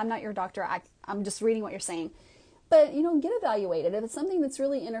say. I'm not your doctor. I'm just reading what you're saying. But, get evaluated. If it's something that's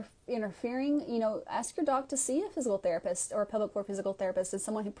really interfering, ask your doc to see a physical therapist or a pelvic floor physical therapist and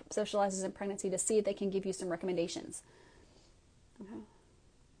someone who specializes in pregnancy to see if they can give you some recommendations. Okay.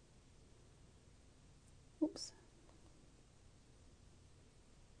 Oops.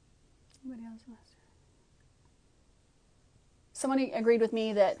 Anybody else? Someone agreed with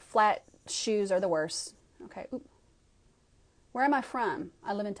me that flat shoes are the worst. Okay. Oop. Where am I from?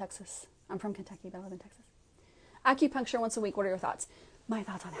 I live in Texas. I'm from Kentucky, but I live in Texas. Acupuncture once a week. What are your thoughts? My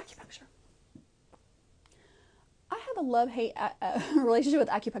thoughts on acupuncture. I have a love-hate relationship with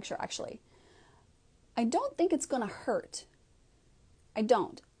acupuncture, actually. I don't think it's going to hurt. I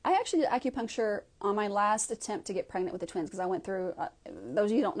don't. I actually did acupuncture on my last attempt to get pregnant with the twins because I went through,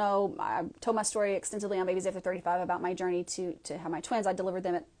 those of you who don't know, I told my story extensively on Babies After 35 about my journey to have my twins. I delivered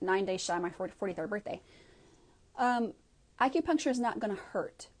them at 9 days shy of my 43rd birthday. Acupuncture is not going to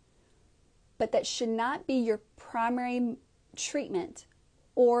hurt, but that should not be your primary treatment,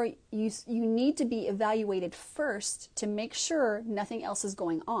 or you need to be evaluated first to make sure nothing else is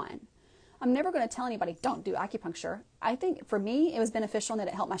going on. I'm never going to tell anybody, don't do acupuncture. I think for me, it was beneficial in that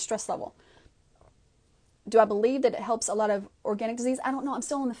it helped my stress level. Do I believe that it helps a lot of organic disease? I don't know. I'm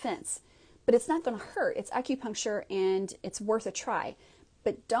still on the fence. But it's not going to hurt. It's acupuncture and it's worth a try.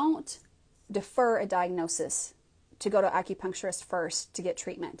 But don't defer a diagnosis to go to an acupuncturist first to get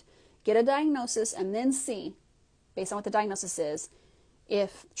treatment. Get a diagnosis and then see, based on what the diagnosis is,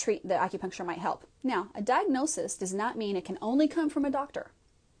 if the acupuncture might help. Now, a diagnosis does not mean it can only come from a doctor.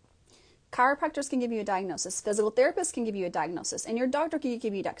 Chiropractors can give you a diagnosis. Physical therapists can give you a diagnosis. And your doctor can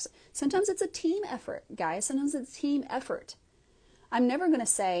give you a diagnosis. Sometimes it's a team effort, guys. Sometimes it's a team effort. I'm never going to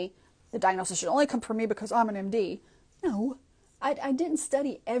say the diagnosis should only come from me because I'm an MD. No, I didn't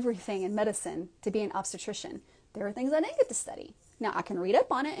study everything in medicine to be an obstetrician. There are things I didn't get to study. Now, I can read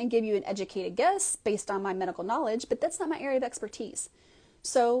up on it and give you an educated guess based on my medical knowledge, but that's not my area of expertise.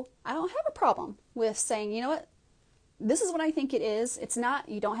 So I don't have a problem with saying, you know what? This is what I think it is. It's not,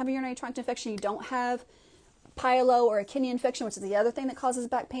 you don't have a urinary tract infection, you don't have pyelo or a kidney infection, which is the other thing that causes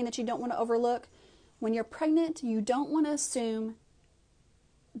back pain that you don't want to overlook. When you're pregnant, you don't want to assume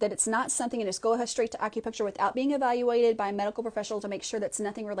that it's not something and just go straight to acupuncture without being evaluated by a medical professional to make sure that's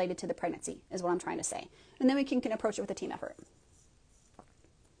nothing related to the pregnancy, is what I'm trying to say. And then we can approach it with a team effort.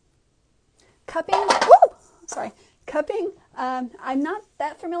 Cupping, woo! Sorry. Cupping, I'm not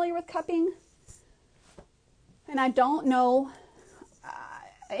that familiar with cupping. And I don't know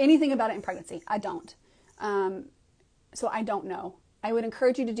anything about it in pregnancy. I don't. So I don't know. I would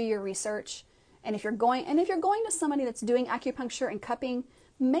encourage you to do your research. And if you're going to somebody that's doing acupuncture and cupping,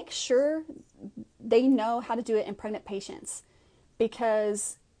 make sure they know how to do it in pregnant patients,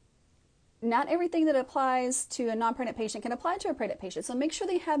 because not everything that applies to a non-pregnant patient can apply to a pregnant patient. So make sure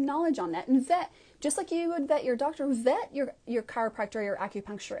they have knowledge on that, and vet, just like you would vet your doctor, vet your chiropractor, your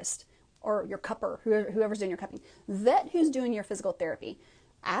acupuncturist, or your cupper, whoever's doing your cupping. Vet who's doing your physical therapy.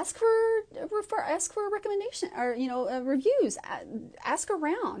 Ask for a recommendation, or reviews. Ask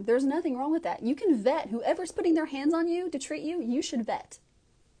around. There's nothing wrong with that. You can vet whoever's putting their hands on you to treat you. You should vet.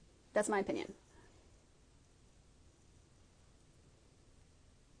 That's my opinion.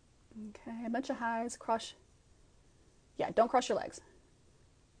 Okay, a bunch of highs. Don't cross your legs.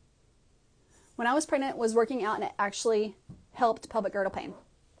 When I was pregnant, was working out, and it actually helped pelvic girdle pain.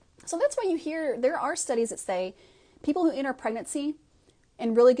 So that's why you hear, there are studies that say people who enter pregnancy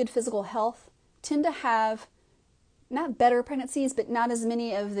in really good physical health tend to have not better pregnancies, but not as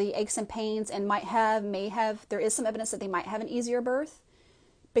many of the aches and pains, and may have, there is some evidence that they might have an easier birth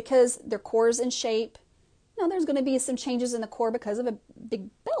because their core is in shape. Now, there's going to be some changes in the core because of a big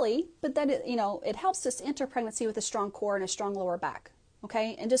belly, but that, it helps us enter pregnancy with a strong core and a strong lower back,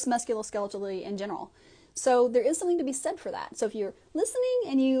 okay? And just musculoskeletally in general. So there is something to be said for that. So if you're listening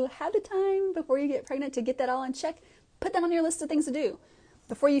and you have the time before you get pregnant to get that all in check, put that on your list of things to do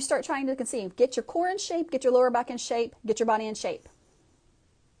before you start trying to conceive. Get your core in shape, get your lower back in shape, get your body in shape.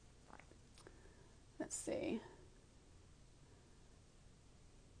 Let's see.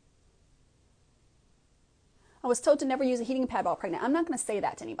 I was told to never use a heating pad while pregnant. I'm not going to say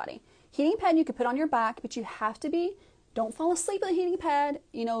that to anybody. Heating pad you can put on your back, but you have to be, don't fall asleep with a heating pad.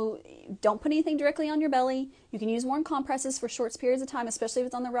 Don't put anything directly on your belly. You can use warm compresses for short periods of time, especially if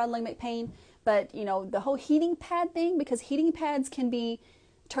it's on the rod ligament pain. But, the whole heating pad thing, because heating pads can be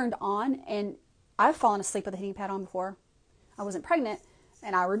turned on, and I've fallen asleep with a heating pad on before. I wasn't pregnant,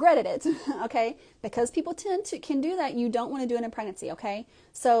 and I regretted it, okay? Because people can do that, you don't want to do it in pregnancy, okay?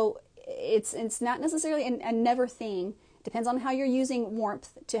 So it's not necessarily a never thing. Depends on how you're using warmth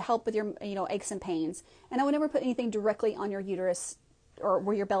to help with your aches and pains. And I would never put anything directly on your uterus or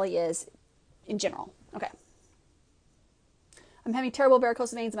where your belly is in general. Okay. I'm having terrible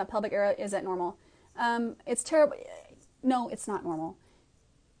varicose veins in my pelvic area. Is that normal? It's terrible. No, it's not normal.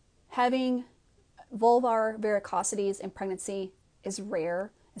 Having vulvar varicosities in pregnancy is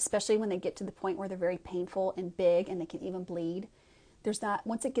rare, especially when they get to the point where they're very painful and big and they can even bleed.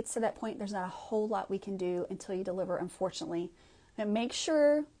 once it gets to that point, there's not a whole lot we can do until you deliver, unfortunately. And make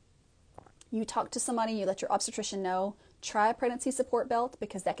sure you talk to somebody, you let your obstetrician know. Try a pregnancy support belt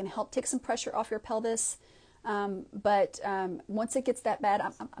because that can help take some pressure off your pelvis. But once it gets that bad,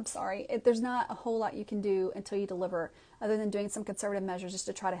 I'm sorry, there's not a whole lot you can do until you deliver, other than doing some conservative measures just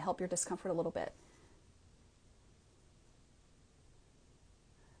to try to help your discomfort a little bit.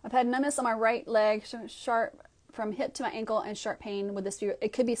 I've had numbness on my right leg, sharp from hip to my ankle, and sharp pain. Would this be?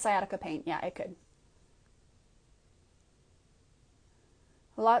 It could be sciatica pain. Yeah, it could.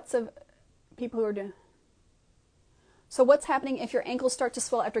 Lots of people who are doing. So what's happening if your ankles start to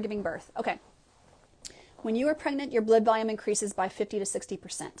swell after giving birth? Okay. When you are pregnant, your blood volume increases by 50 to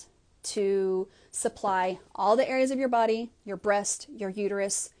 60% to supply all the areas of your body, your breast, your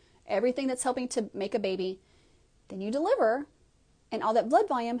uterus, everything that's helping to make a baby. Then you deliver, and all that blood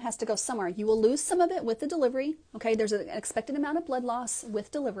volume has to go somewhere. You will lose some of it with the delivery. Okay, there's an expected amount of blood loss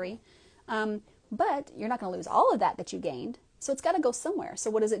with delivery, but you're not going to lose all of that you gained. So it's got to go somewhere.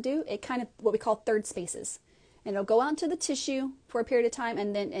 So what does it do? It kind of what we call third spaces. And it'll go out into the tissue for a period of time,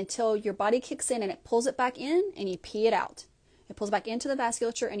 and then until your body kicks in and it pulls it back in and you pee it out. It pulls back into the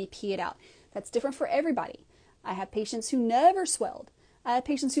vasculature and you pee it out. That's different for everybody. I have patients who never swelled. I have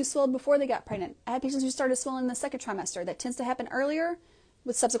patients who swelled before they got pregnant. I have patients who started swelling in the second trimester. That tends to happen earlier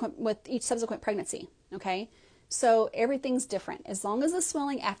with each subsequent pregnancy. Okay? So everything's different. As long as the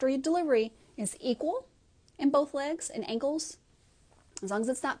swelling after your delivery is equal in both legs and ankles, as long as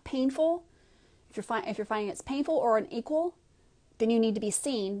it's not painful. If you're finding it's painful or unequal, then you need to be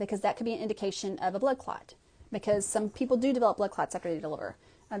seen, because that could be an indication of a blood clot. Because some people do develop blood clots after they deliver.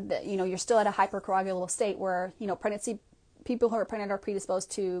 You're still at a hypercoagulable state where, people who are pregnant are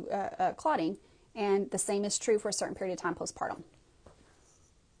predisposed to clotting, and the same is true for a certain period of time postpartum.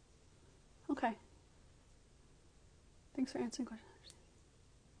 Okay. Thanks for answering questions.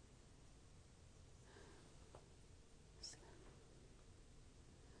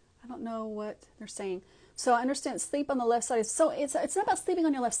 I don't know what they're saying. So I understand sleep on the left side. So it's not about sleeping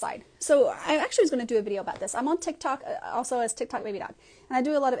on your left side. So I actually was going to do a video about this. I'm on TikTok, also as TikTok Baby Doc. And I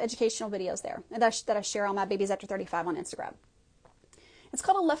do a lot of educational videos there that I share on my Babies After 35 on Instagram. It's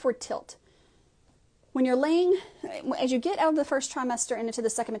called a leftward tilt. When you're laying, as you get out of the first trimester and into the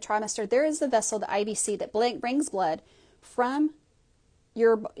second trimester, there is the vessel, the IVC, that brings blood from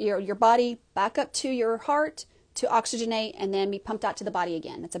your body back up to your heart to oxygenate and then be pumped out to the body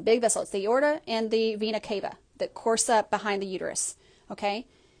again. It's a big vessel. It's the aorta and the vena cava that course up behind the uterus. Okay?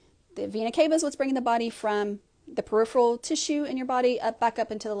 The vena cava is what's bringing the body from the peripheral tissue in your body back up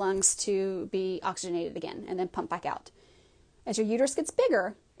into the lungs to be oxygenated again and then pumped back out. As your uterus gets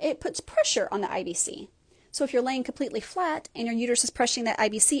bigger, it puts pressure on the IVC. So if you're laying completely flat and your uterus is pressuring that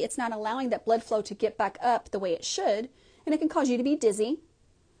IVC, it's not allowing that blood flow to get back up the way it should, and it can cause you to be dizzy,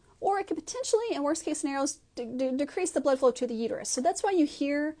 or it could potentially, in worst case scenarios, decrease the blood flow to the uterus. So that's why you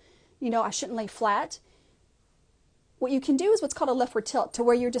hear, I shouldn't lay flat. What you can do is what's called a leftward tilt, to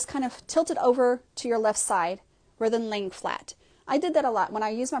where you're just kind of tilted over to your left side rather than laying flat. I did that a lot. When I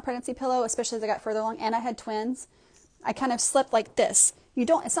used my pregnancy pillow, especially as I got further along and I had twins, I kind of slept like this.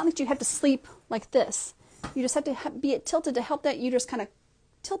 It's not that you have to sleep like this. You just have to be tilted to help that uterus kind of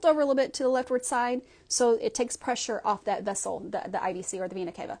tilt over a little bit to the leftward side, so it takes pressure off that vessel, the IVC, or the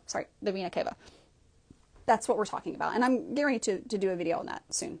vena cava. Sorry, the vena cava. That's what we're talking about, and I'm getting ready to do a video on that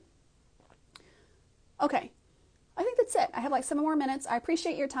soon. Okay, I think that's it. I have like 7 more minutes. I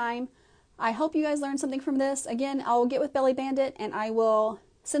appreciate your time. I hope you guys learned something from this. Again, I'll get with Belly Bandit, and I will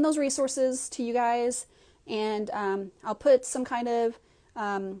send those resources to you guys, and I'll put some kind of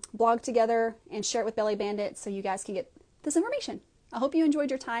blog together and share it with Belly Bandit so you guys can get this information. I hope you enjoyed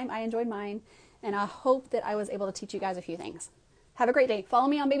your time. I enjoyed mine. And I hope that I was able to teach you guys a few things. Have a great day. Follow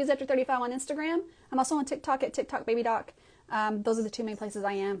me on Babies After 35 on Instagram. I'm also on TikTok at TikTok Baby Doc. Those are the 2 main places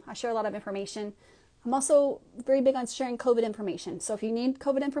I am. I share a lot of information. I'm also very big on sharing COVID information. So if you need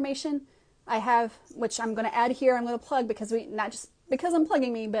COVID information, I have, which I'm going to add here, I'm going to plug because not just because I'm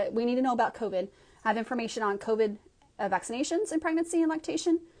plugging me, but we need to know about COVID. I have information on COVID vaccinations in pregnancy and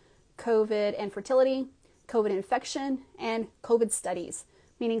lactation, COVID and fertility, COVID infection, and COVID studies,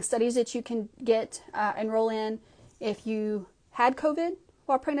 meaning studies that you can enroll in if you had COVID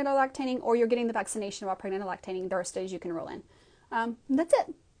while pregnant or lactating, or you're getting the vaccination while pregnant or lactating. There are studies you can enroll in. That's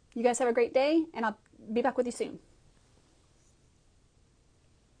it. You guys have a great day, and I'll be back with you soon.